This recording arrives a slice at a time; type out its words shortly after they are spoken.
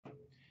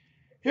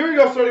Here we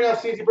go, starting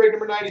off CNC break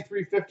number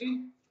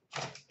 9350.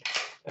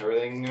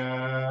 Everything is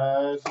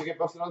going to get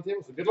busted on the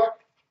table, so good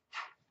luck.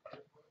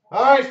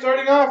 All right,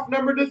 starting off,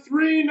 number to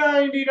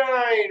 399,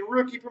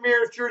 rookie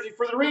premieres jersey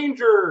for the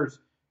Rangers,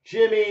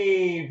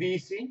 Jimmy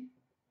VC.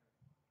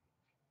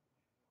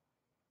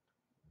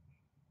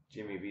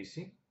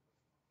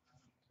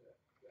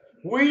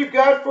 We've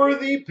got for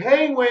the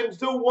Penguins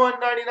to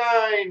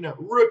 199,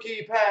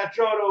 rookie patch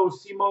auto,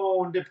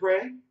 Simon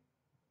Desprez.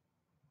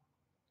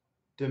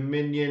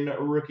 Dominion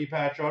rookie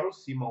patch auto,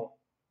 Simon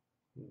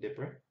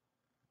Desprez.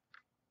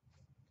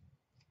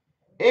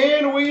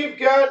 And we've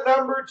got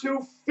number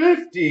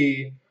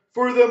 250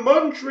 for the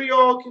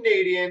Montreal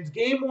Canadiens,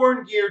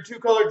 game-worn gear,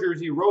 two-color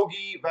jersey,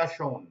 Rogie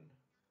Vachon.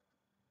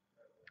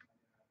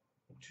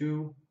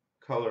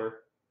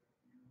 Two-color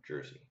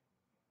jersey.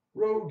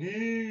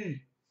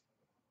 Rogie.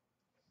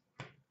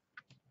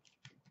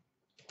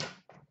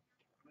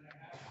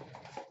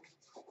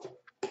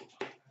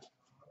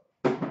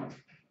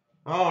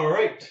 All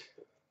right.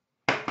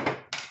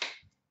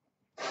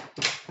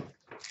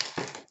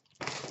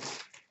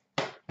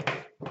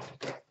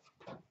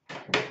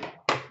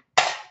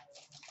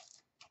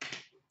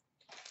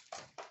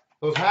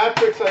 Those hat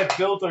tricks I've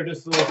built are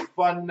just a little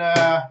fun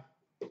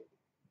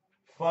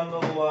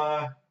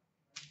little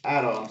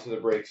add-ons to the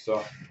break.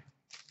 So,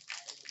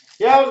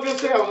 yeah, I was gonna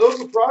say I was a little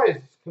surprised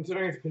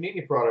considering it's a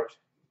Panini product.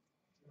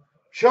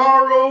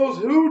 Charles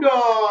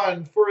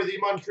Hudon for the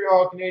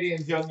Montreal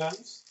Canadiens Young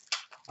Guns.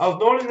 I was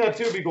noticing that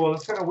too, be going.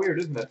 That's kind of weird,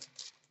 isn't it?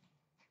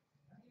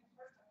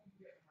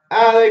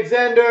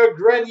 Alexander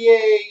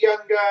Grenier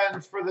Young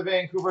Guns for the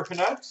Vancouver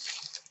Canucks.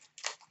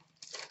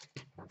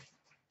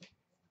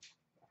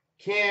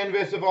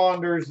 Canvas of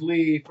Anders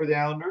Lee for the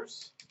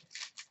Islanders.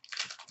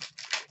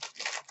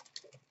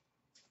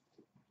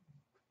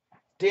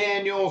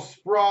 Daniel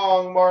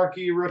Sprong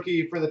marquee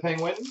rookie for the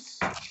Penguins.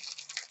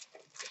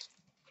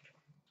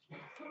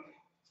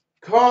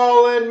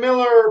 Colin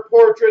Miller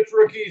portraits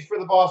rookies for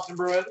the Boston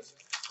Bruins.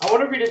 I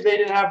wonder if they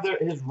didn't have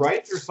his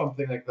rights or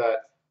something like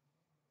that.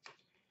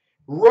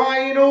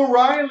 Ryan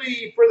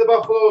O'Reilly for the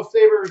Buffalo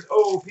Sabres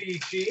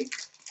OPC.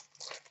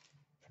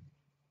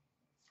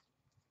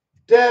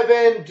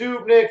 Devin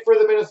Dubnyk for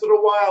the Minnesota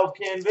Wild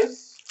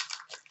canvas.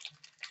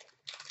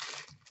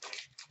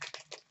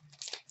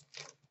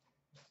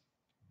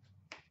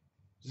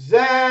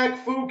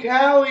 Zach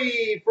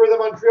Fucale for the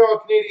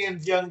Montreal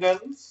Canadiens Young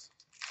Guns.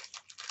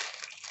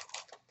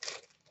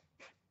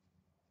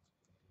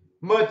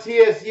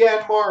 Matthias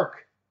Janmark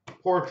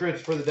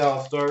portraits for the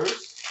Dallas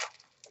Stars.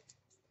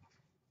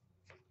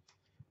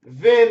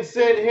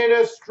 Vincent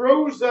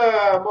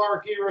Hinostroza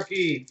marquee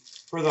rookie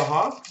for the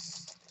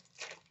Hawks.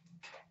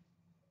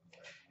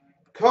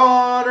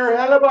 Connor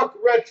Hellebuck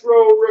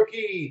retro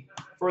rookie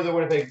for the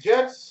Winnipeg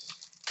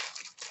Jets.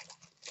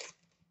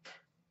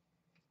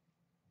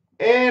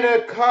 And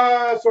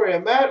a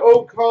Matt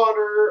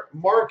O'Connor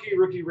marquee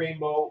rookie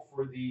rainbow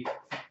for the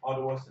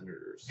Ottawa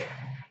Senators.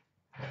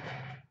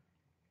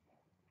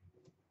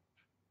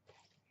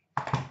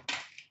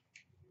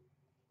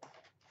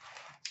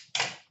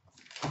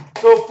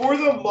 So for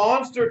the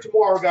monster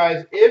tomorrow,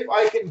 guys, if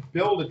I can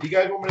build it, do you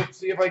guys want me to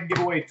see if I can give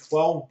away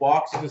 12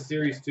 boxes of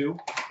Series 2?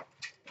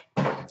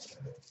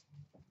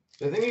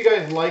 I think you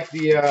guys like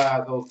the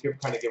those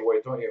kind of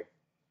giveaways, don't you?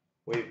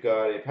 We've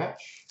got a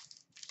patch.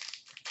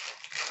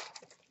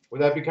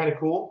 Would that be kind of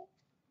cool?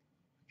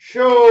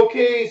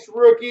 Showcase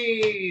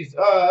rookies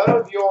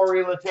of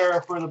Yori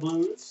Laterra for the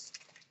Blues.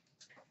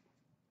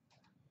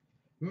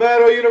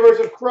 Metal Universe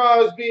of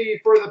Crosby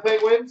for the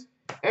Penguins.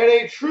 And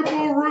a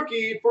triple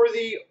rookie for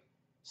the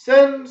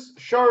Sens,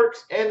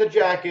 Sharks, and the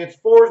Jackets.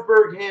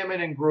 Forsberg,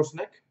 Hammond, and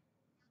Grosnick.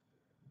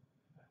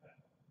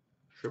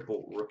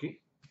 Triple rookie.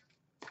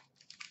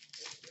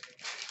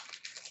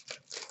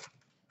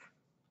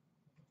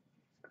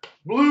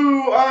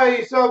 Blue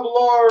Ice of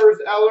Lars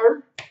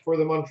Eller for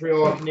the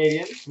Montreal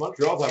Canadiens.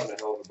 Montreal's having a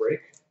hell of a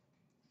break.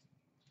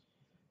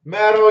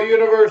 Metal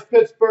Universe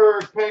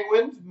Pittsburgh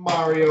Penguins,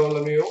 Mario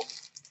Lemieux.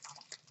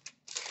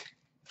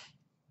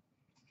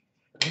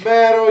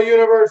 Metal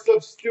Universe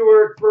of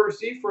Stuart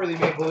Percy for the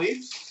Maple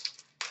Leafs.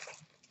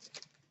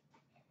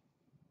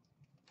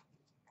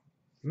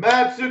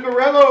 Matt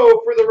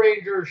Zuccarello for the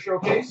Rangers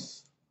Showcase.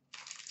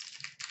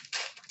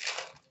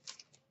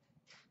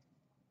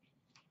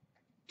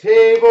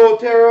 Teuvo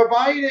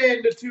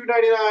Teravainen to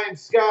 299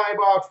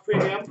 Skybox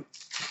Premium.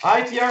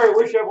 ITR, I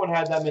wish everyone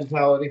had that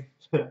mentality.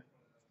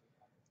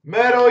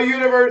 Metal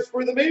Universe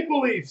for the Maple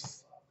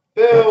Leafs,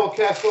 Bill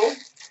Kessel.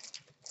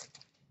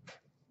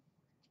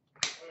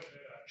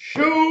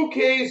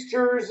 Showcase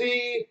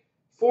jersey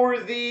for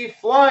the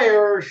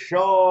Flyers,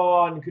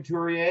 Sean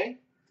Couturier.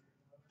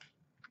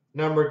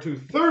 Number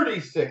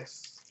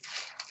 236,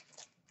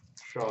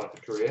 Sean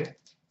Couturier.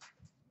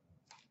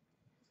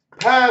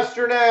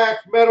 Pasternak,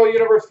 Metal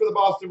Universe for the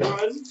Boston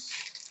Bruins.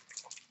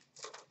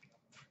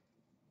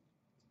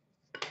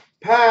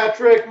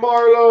 Patrick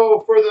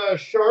Marleau for the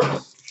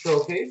Sharks,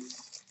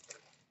 Showcase.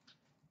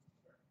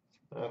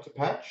 That's a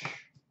patch.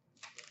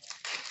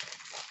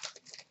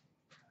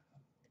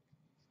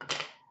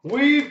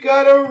 We've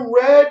got a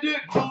red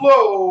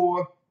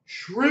glow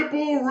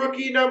triple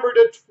rookie number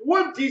to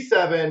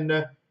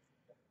 27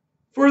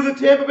 for the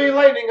Tampa Bay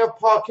Lightning of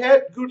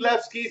Paquette,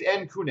 Gudlevskis,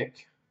 and Kunik.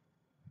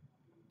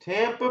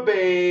 Tampa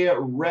Bay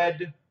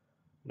red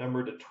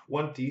number to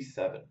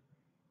 27.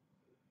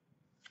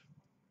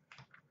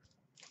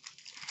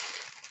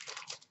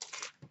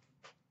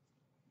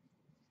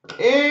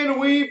 And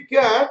we've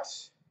got,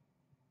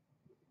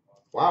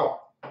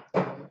 wow,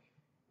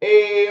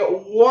 a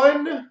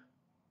 1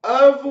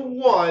 of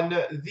 1,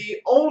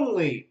 the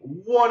only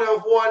 1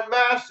 of 1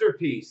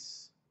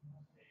 masterpiece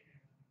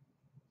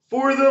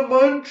for the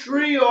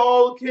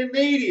Montreal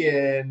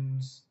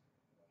Canadiens,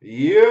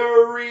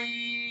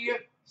 Yuri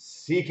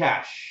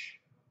Seakash.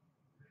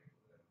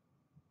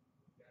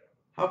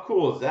 How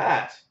cool is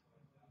that?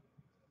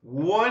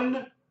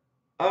 1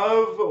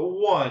 of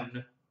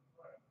 1.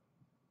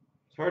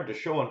 It's hard to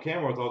show on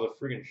camera with all the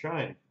friggin'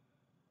 shine.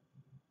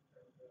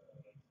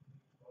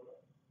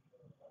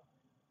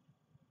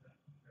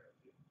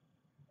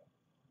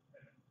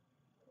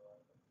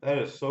 That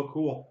is so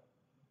cool.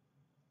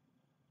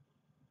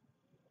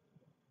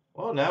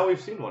 Well, now we've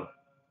seen one.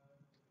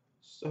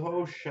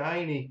 So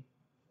shiny.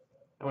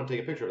 I want to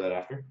take a picture of that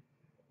after.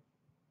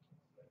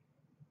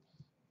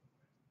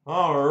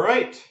 All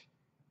right.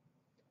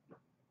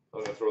 I'm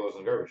going to throw those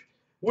in the garbage.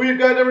 We've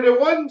got number to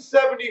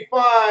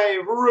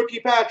 175, rookie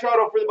patch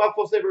auto for the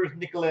Buffalo Sabres,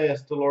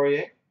 Nicolas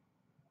Deslauriers.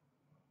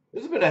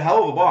 This has been a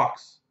hell of a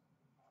box.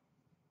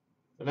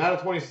 An out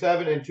of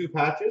 27 and 2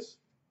 patches.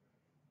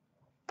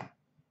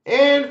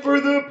 And for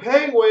the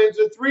Penguins,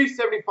 a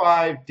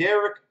 375,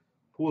 Derek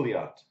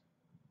Pouliot.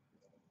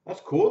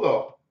 That's cool,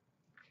 though.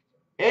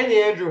 And the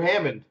Andrew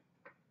Hammond.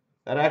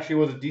 That actually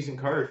was a decent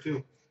card,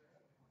 too.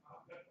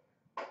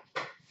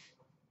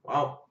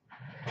 Wow.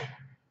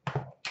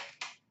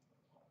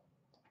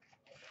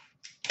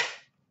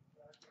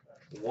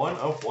 One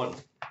of 1.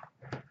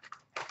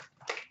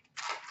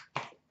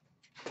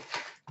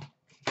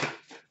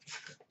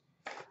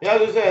 Yeah, I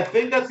was gonna say, I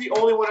think that's the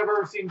only one I've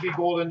ever seen be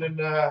golden and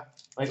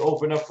like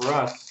open up for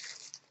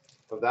us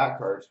of that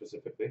card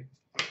specifically.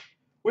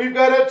 We've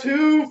got a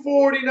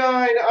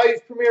 249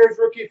 Ice Premier's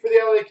rookie for the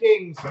LA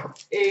Kings,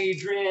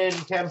 Adrian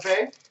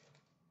Kempe.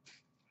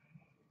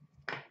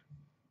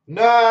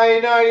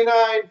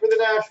 999 for the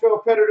Nashville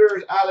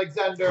Predators,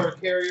 Alexander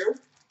Carrier.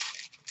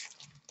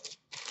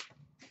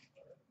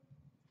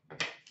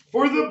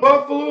 For the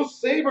Buffalo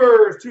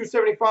Sabres,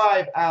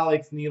 275,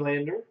 Alex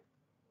Nylander.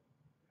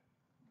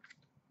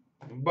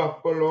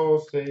 Buffalo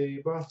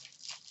Sabres.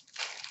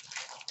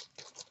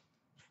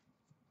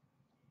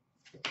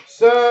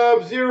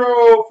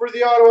 Sub-Zero for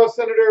the Ottawa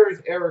Senators,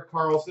 Erik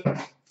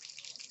Karlsson.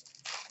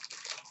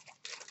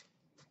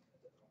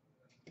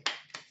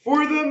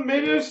 For the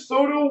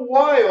Minnesota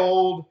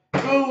Wild,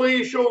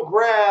 Glacial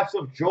Graphs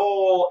of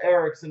Joel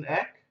Eriksson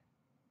Ek.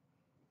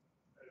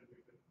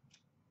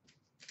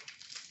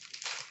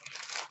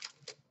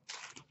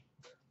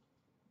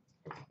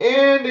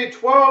 And a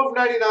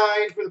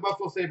 $12.99 for the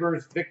Buffalo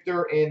Sabres,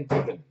 Victor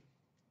Antipin.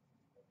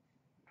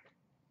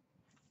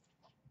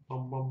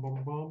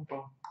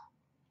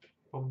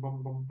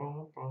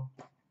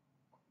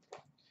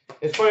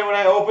 It's funny, when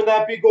I opened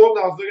that Be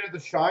Golden, I was looking at the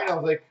shine, I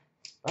was like,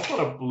 that's not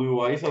a blue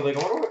ice. I was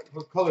like, I wonder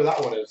what color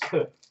that one is.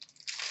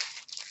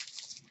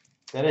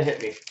 Then it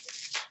hit me.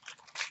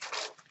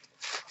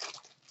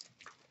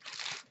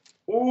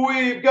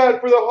 We've got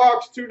for the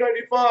Hawks,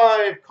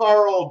 $2.95,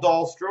 Carl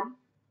Dahlstrom.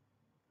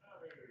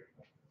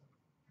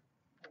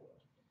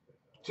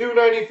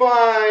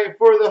 $2.95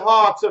 for the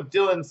Hawks of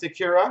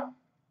CloutsnChara.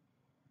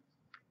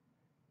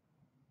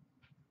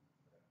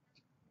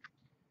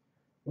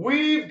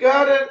 We've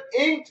got an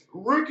inked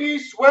rookie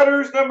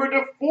sweaters number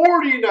to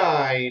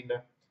 49.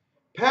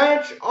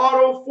 Patch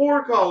auto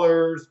 4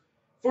 colors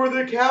for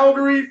the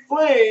Calgary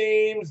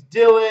Flames,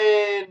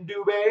 Dylan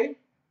Dubé.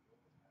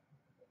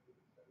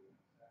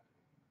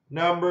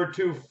 Number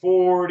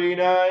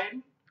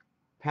 249.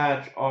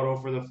 Patch auto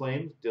for the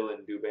Flames,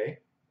 Dylan Dubé.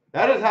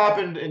 That has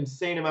happened an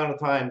insane amount of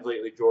times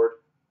lately, George.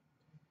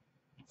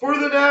 For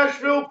the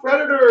Nashville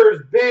Predators,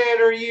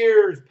 banner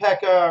years,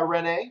 Pekka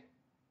Rinne.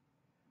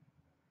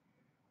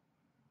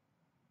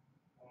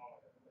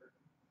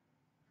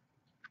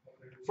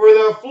 For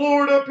the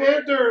Florida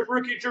Panthers,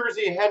 rookie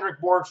jersey, Henrik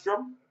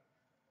Borgstrom.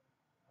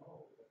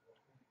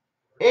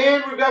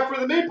 And we've got for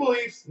the Maple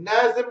Leafs,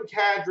 Nazem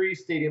Kadri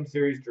Stadium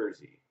Series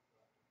jersey.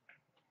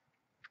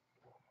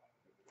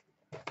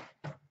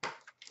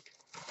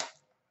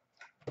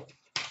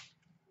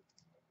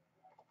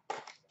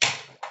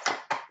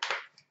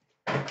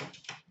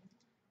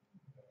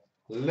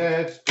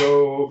 Let's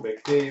go,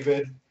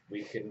 McDavid.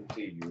 We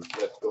continue.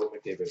 Let's go,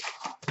 McDavid.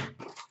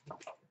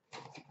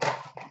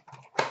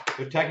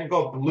 The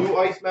technical blue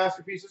ice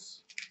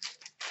masterpieces.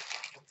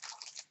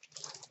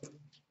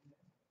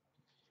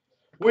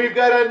 We've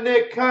got a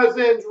Nick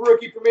Cousins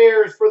rookie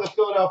premieres for the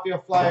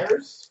Philadelphia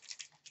Flyers.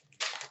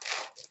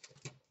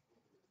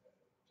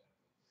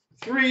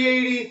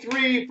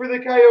 383 for the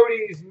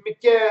Coyotes,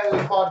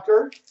 Mikael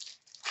Podker.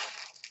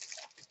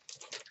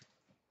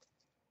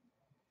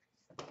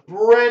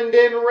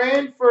 Brendan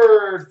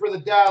Ranford for the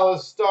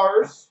Dallas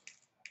Stars.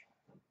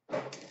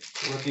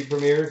 Rookie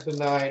premieres to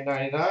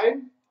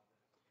 $9.99.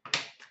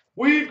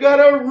 We've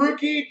got a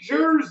rookie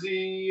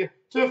jersey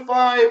to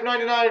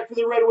 $5.99 for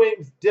the Red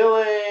Wings,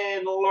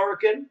 Dylan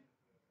Larkin.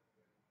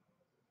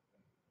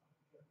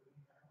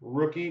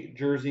 Rookie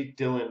jersey,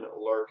 Dylan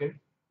Larkin.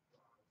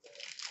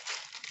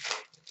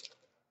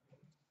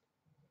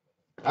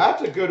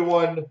 That's a good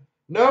one.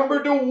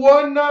 Number to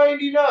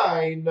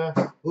 199.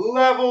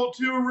 Level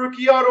 2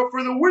 rookie auto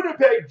for the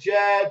Winnipeg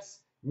Jets,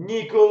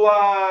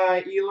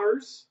 Nikolai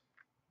Ehlers.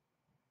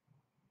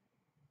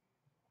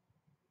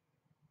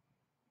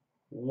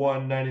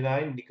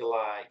 199,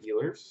 Nikolai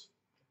Ehlers.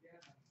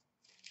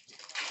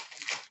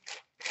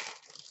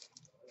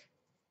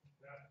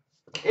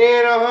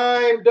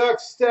 Anaheim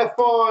Ducks,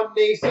 Stefan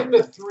Nason to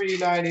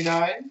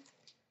 $3.99.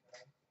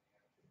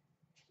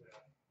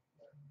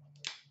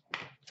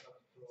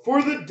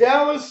 For the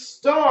Dallas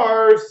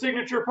Stars,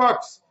 signature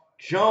pucks,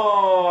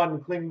 John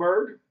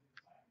Klingberg.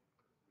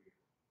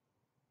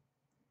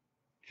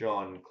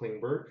 John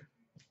Klingberg.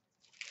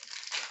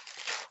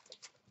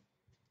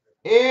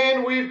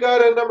 And we've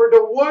got a number to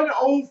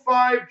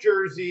 105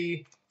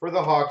 jersey for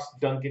the Hawks,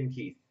 Duncan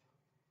Keith.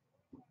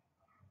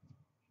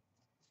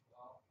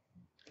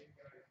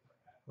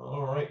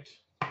 All right.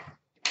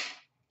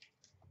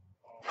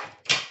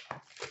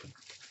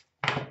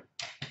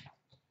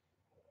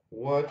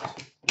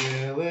 What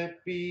will it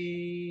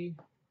be?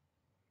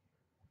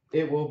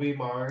 It will be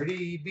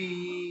Marty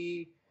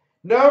B.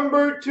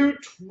 Number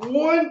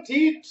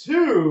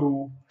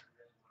 222.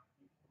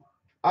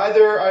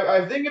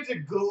 I think it's a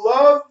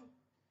glove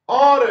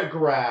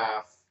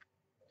autograph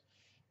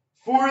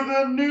for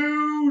the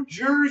New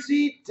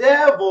Jersey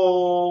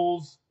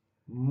Devils,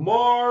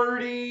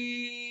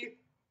 Marty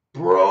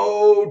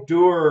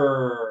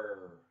Brodeur.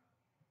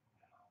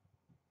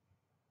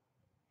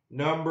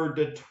 Number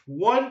to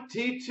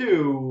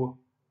 22,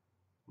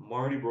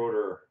 Marty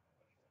Brodeur.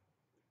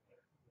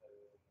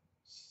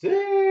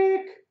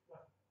 Sick.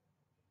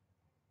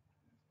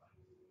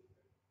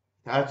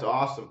 That's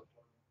awesome.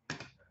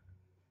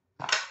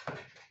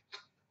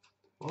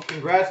 Well,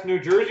 congrats, New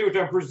Jersey, which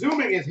I'm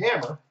presuming is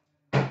Hammer.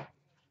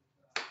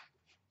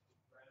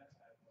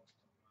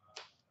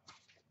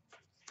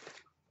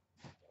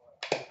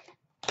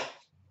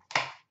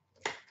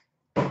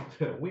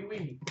 Wee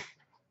wee.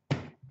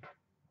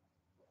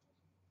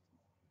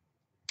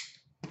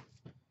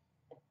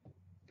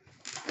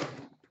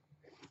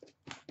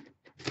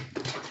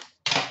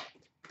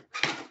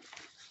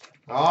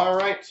 All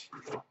right.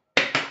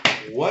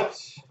 What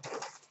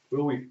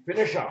will we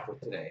finish off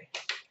with today?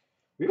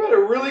 We've had a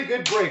really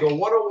good break. A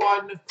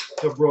 101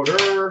 to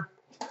Brodeur,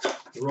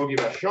 the Rogie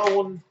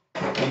Vachon, the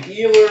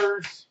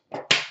Ehlers.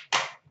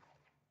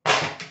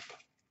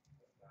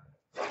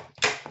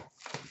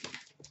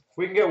 If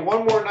we can get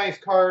one more nice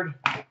card,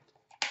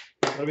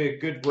 that'll be a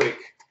good break.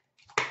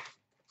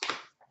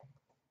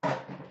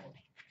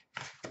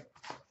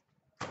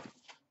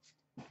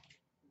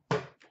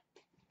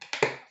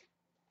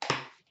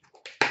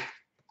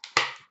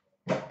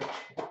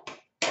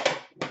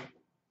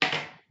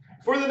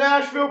 For the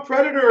Nashville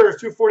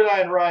Predators,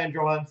 249, Ryan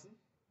Johansson.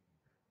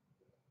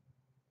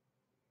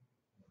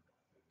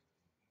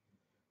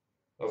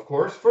 Of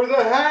course, for the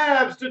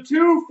Habs, to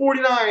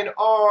 249,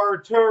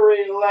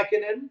 Arturi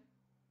Lehkonen.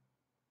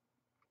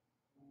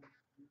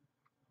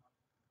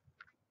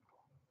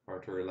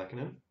 Arturi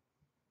Lehkonen.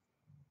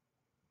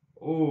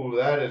 Ooh,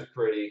 that is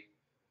pretty.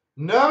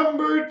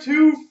 Number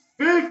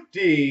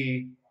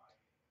 250.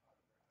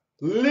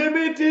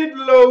 Limited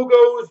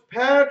Logos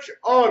patch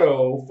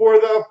auto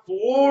for the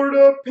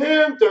Florida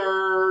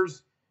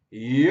Panthers,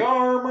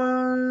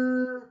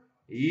 Jaromir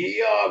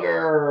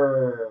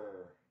Jagr.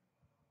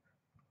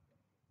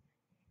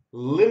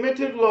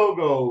 Limited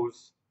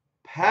Logos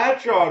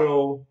patch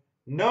auto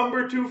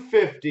number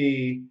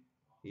 250,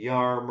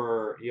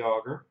 Jaromir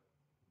Jagr.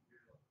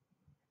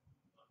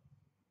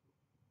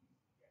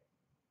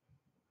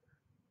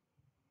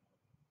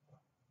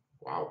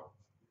 Wow.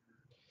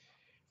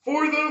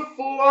 For the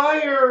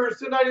Flyers,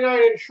 to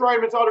 99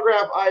 enshrinements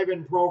autograph,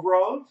 Ivan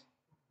Provorov.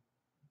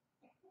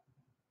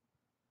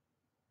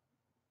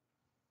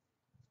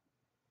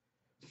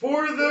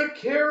 For the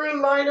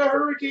Carolina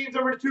Hurricanes,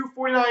 number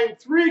 249,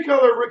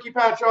 three-color rookie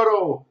patch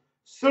auto,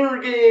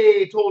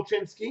 Sergei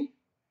Tolchinsky.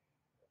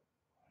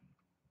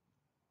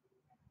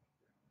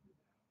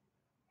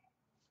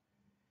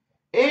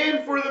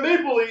 And for the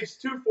Maple Leafs,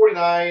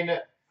 249,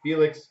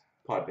 Felix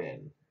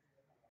Potvin.